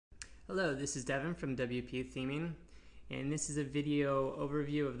Hello, this is Devin from WP Theming, and this is a video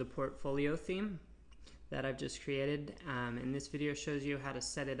overview of the portfolio theme that I've just created. And this video shows you how to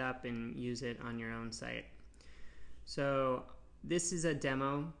set it up and use it on your own site. So this is a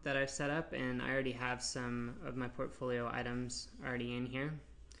demo that I've set up, and I already have some of my portfolio items already in here.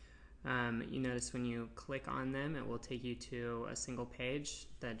 You notice when you click on them, it will take you to a single page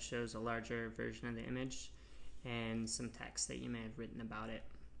that shows a larger version of the image and some text that you may have written about it.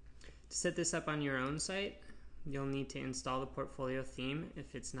 To set this up on your own site, you'll need to install the portfolio theme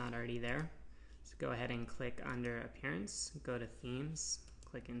if it's not already there. So go ahead and click under Appearance, go to Themes,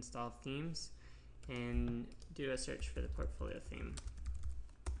 click Install Themes, and do a search for the portfolio theme.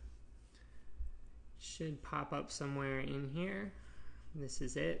 Should pop up somewhere in here. This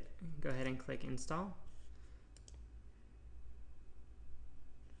is it. Go ahead and click Install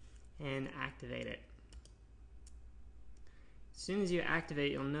and activate it. As soon as you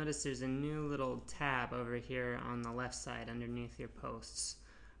activate, you'll notice there's a new little tab over here on the left side underneath your posts.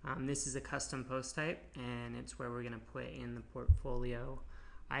 This is a custom post type, and it's where we're going to put in the portfolio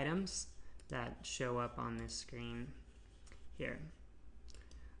items that show up on this screen here.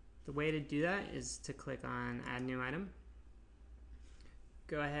 The way to do that is to click on Add New Item.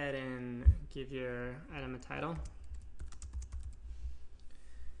 Go ahead and give your item a title.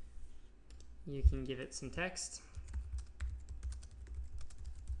 You can give it some text.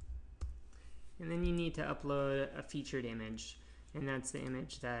 And then you need to upload a featured image, and that's the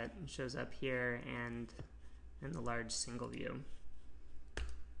image that shows up here and in the large single view. To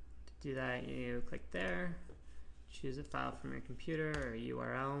do that, you click there, choose a file from your computer or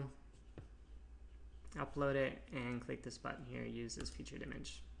URL, upload it, and click this button here, Use this featured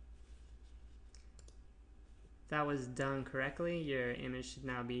image. If that was done correctly, your image should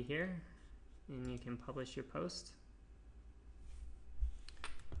now be here, and you can publish your post.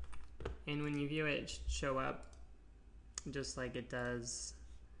 And when you view it, it should show up just like it does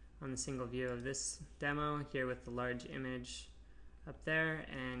on the single view of this demo here, with the large image up there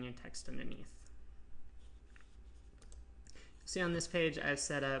and your text underneath. See, on this page I've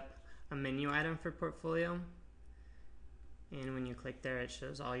set up a menu item for portfolio, and when you click there, it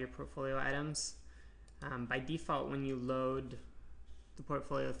shows all your portfolio items. By default, when you load the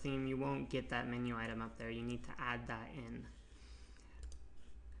portfolio theme, you won't get that menu item up there. You need to add that in.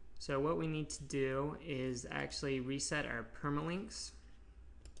 So what we need to do is actually reset our permalinks,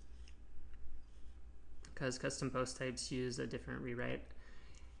 because custom post types use a different rewrite.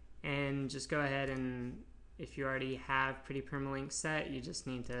 And just go ahead, and if you already have pretty permalinks set, you just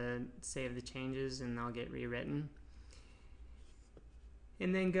need to save the changes and they'll get rewritten.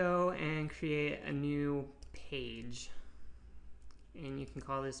 And then go and create a new page. And you can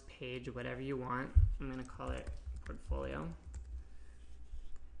call this page whatever you want. I'm going to call it portfolio.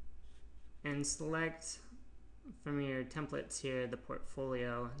 And select from your templates here the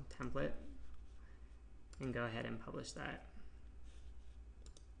portfolio template, and go ahead and publish that.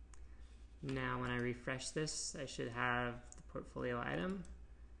 Now when I refresh this, I should have the portfolio item,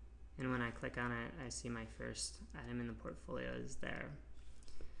 and when I click on it, I see my first item in the portfolio is there.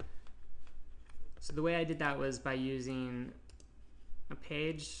 So the way I did that was by using a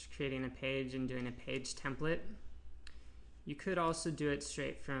page, creating a page and doing a page template. You could also do it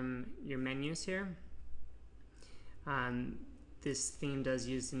straight from your menus here. This theme does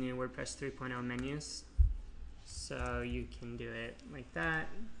use the new WordPress 3.0 menus, so you can do it like that.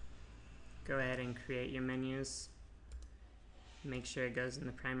 Go ahead and create your menus. Make sure it goes in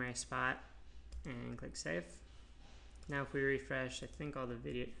the primary spot and click Save. Now if we refresh, I think all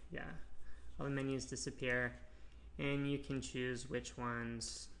the menus disappear, and you can choose which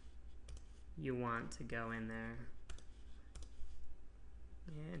ones you want to go in there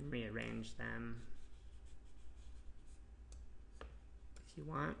and rearrange them if you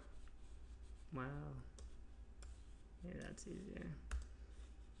want. Well, maybe that's easier.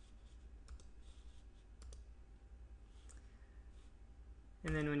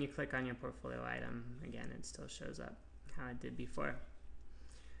 And then when you click on your portfolio item, again, it still shows up how it did before.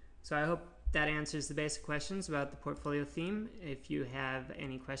 So I hope that answers the basic questions about the portfolio theme. If you have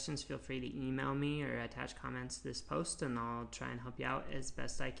any questions, feel free to email me or attach comments to this post, and I'll try and help you out as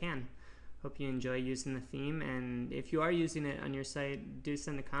best I can. Hope you enjoy using the theme, and if you are using it on your site, do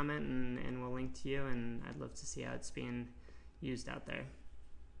send a comment and we'll link to you, and I'd love to see how it's being used out there.